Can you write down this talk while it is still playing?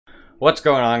What's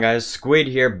going on, guys? Squid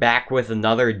here, back with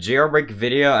another Jailbreak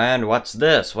video, and what's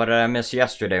this? What did I miss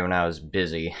yesterday when I was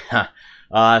busy?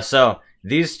 So,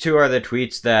 these two are the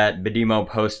tweets that Bedimo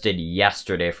posted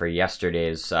yesterday for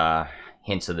yesterday's,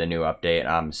 hints of the new update.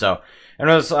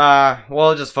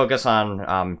 We'll just focus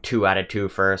on, 2 out of 2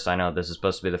 first. I know this is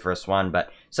supposed to be the first one,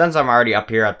 but since I'm already up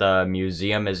here at the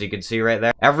museum, as you can see right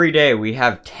there, every day we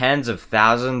have tens of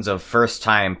thousands of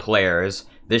first-time players.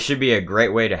 This should be a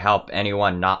great way to help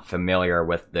anyone not familiar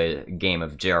with the game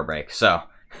of Jailbreak. So,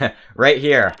 right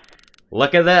here,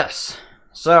 look at this.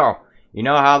 So, you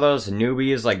know how those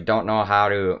newbies like don't know how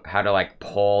to like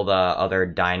pull the other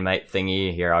dynamite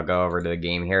thingy? Here, I'll go over to the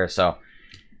game here. So,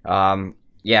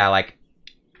 yeah, like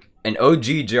an OG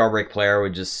Jailbreak player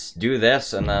would just do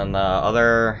this, and then the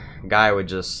other guy would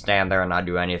just stand there and not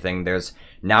do anything. There's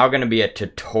now going to be a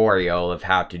tutorial of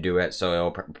how to do it, so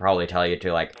it'll probably tell you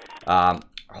to like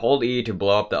hold E to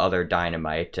blow up the other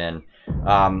dynamite, and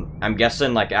I'm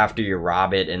guessing like after you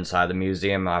rob it inside the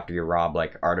museum, after you rob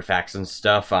like artifacts and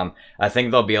stuff, I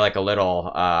think there'll be like a little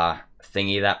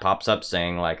thingy that pops up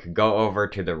saying like go over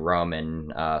to the room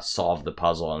and solve the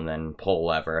puzzle and then pull a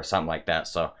lever or something like that.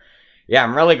 So yeah,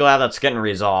 I'm really glad that's getting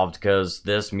resolved, because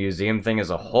this museum thing is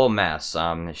a whole mess.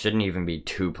 It shouldn't even be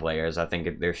 2 players. I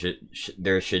think there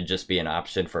should just be an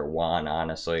option for 1,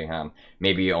 honestly.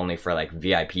 Maybe only for like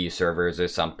VIP servers or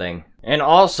something. And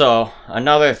also,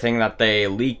 another thing that they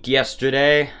leaked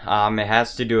yesterday, it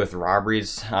has to do with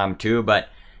robberies too, but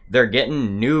they're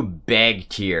getting new bag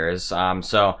tiers.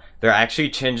 So they're actually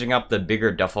changing up the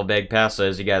bigger Duffel Bag Pass. So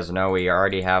as you guys know, we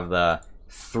already have the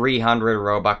 300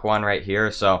 Robux one right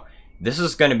here. So this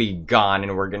is going to be gone,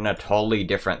 and we're getting a totally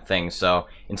different thing. So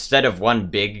instead of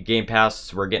 1 big game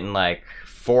pass, we're getting like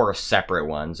 4 separate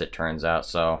ones, it turns out.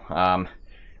 So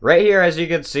right here, as you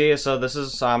can see, so this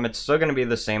is it's still going to be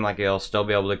the same. Like you'll still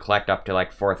be able to collect up to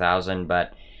like 4,000,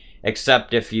 but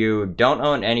except if you don't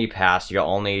own any pass, you'll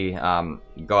only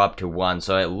go up to 1.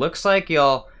 So it looks like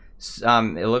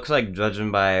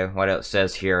judging by what it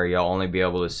says here, you'll only be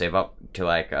able to save up to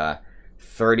like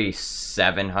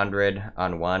 3,700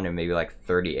 on 1, and maybe like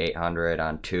 3,800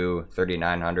 on 2,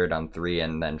 3,900 on 3,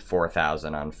 and then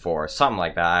 4,000 on 4. Something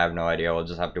like that. I have no idea. We'll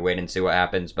just have to wait and see what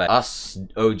happens. But us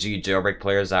OG Jailbreak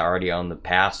players that already own the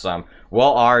pass, we'll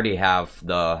already have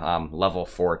the level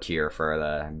 4 tier for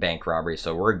the Bank Robberies,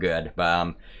 so we're good.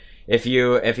 But if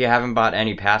you haven't bought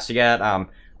any pass yet,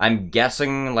 I'm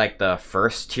guessing like the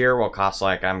first tier will cost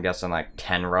like, I'm guessing like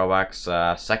 10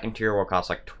 Robux. Second tier will cost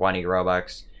like 20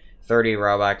 Robux. 30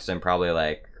 Robux, and probably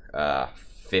like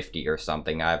 50 or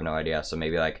something. I have no idea. So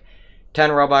maybe like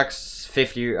 10 Robux,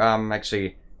 50,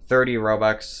 actually 30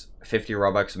 Robux, 50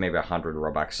 Robux, maybe 100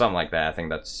 Robux, something like that. I think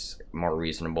that's more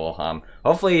reasonable.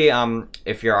 Hopefully,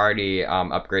 if you're already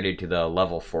upgraded to the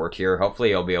level 4 tier,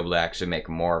 hopefully you'll be able to actually make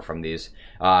more from these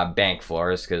bank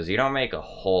floors, because you don't make a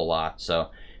whole lot. So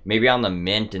maybe on the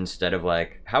mint, instead of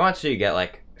like, how much do you get,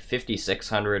 like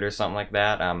 5,600 or something like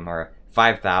that, or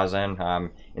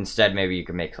 5,000, instead maybe you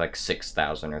can make like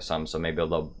 6,000 or something, so maybe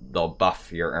they'll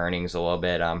buff your earnings a little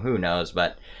bit, who knows.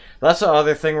 But that's the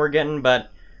other thing we're getting.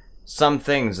 But some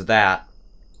things that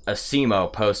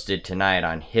Asimo posted tonight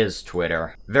on his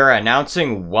Twitter, they're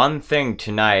announcing one thing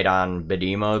tonight on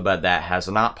Bedimo, but that has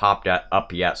not popped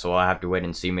up yet, so we'll have to wait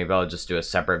and see. Maybe I'll just do a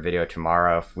separate video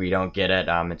tomorrow if we don't get it.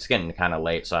 It's getting kind of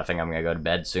late, so I think I'm gonna go to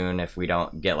bed soon if we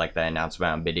don't get like the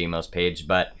announcement on Bedimo's page.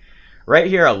 But right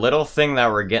here, a little thing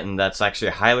that we're getting that's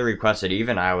actually highly requested.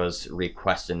 Even I was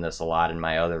requesting this a lot in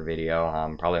my other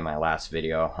video, probably my last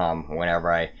video,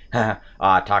 whenever I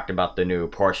talked about the new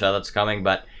Porsche that's coming.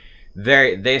 But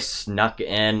they snuck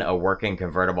in a working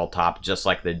convertible top, just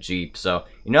like the Jeep. So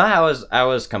you know how I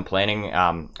was complaining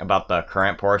about the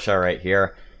current Porsche right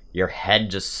here? Your head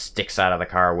just sticks out of the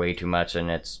car way too much, and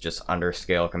it's just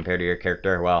underscale compared to your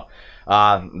character. Well,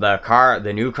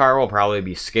 the new car will probably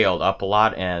be scaled up a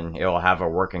lot, and it will have a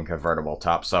working convertible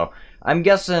top. So I'm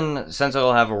guessing since it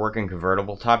will have a working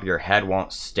convertible top, your head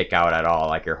won't stick out at all.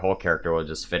 Like your whole character will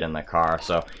just fit in the car.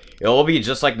 So it will be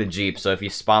just like the Jeep. So if you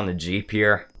spawn the Jeep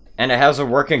here, and it has a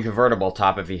working convertible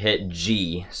top if you hit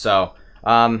G. So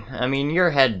I mean,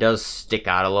 your head does stick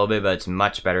out a little bit, but it's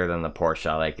much better than the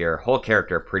Porsche. Like your whole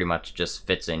character pretty much just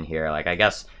fits in here. Like I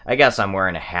guess I'm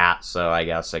wearing a hat, so I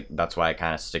guess like, that's why it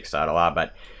kind of sticks out a lot.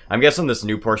 But I'm guessing this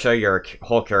new Porsche, your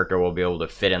whole character will be able to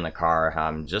fit in the car,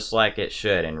 just like it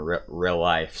should in real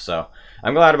life. So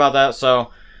I'm glad about that.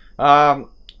 So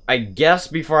I guess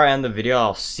before I end the video,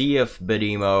 I'll see if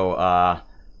Bedimo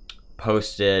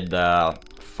posted the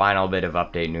final bit of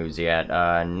update news yet.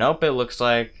 Nope, it looks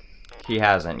like he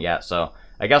hasn't yet, so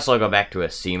I guess I'll go back to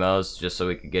Asimo's just so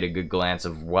we could get a good glance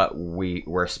of what we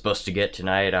were supposed to get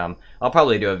tonight. I'll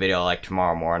probably do a video like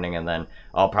tomorrow morning, and then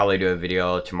I'll probably do a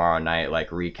video tomorrow night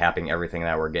like recapping everything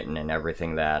that we're getting and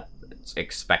everything that's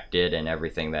expected and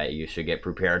everything that you should get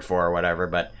prepared for or whatever.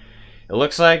 But it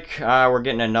looks like we're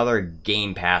getting another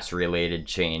Game Pass related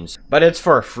change, but it's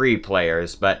for free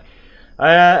players. But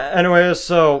anyways,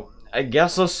 so I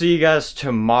guess I'll see you guys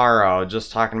tomorrow,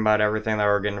 just talking about everything that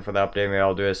we're getting for the update. Maybe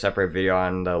I'll do a separate video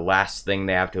on the last thing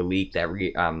they have to leak that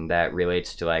that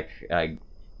relates to like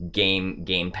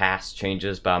Game Pass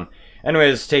changes. But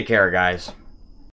anyways, take care, guys.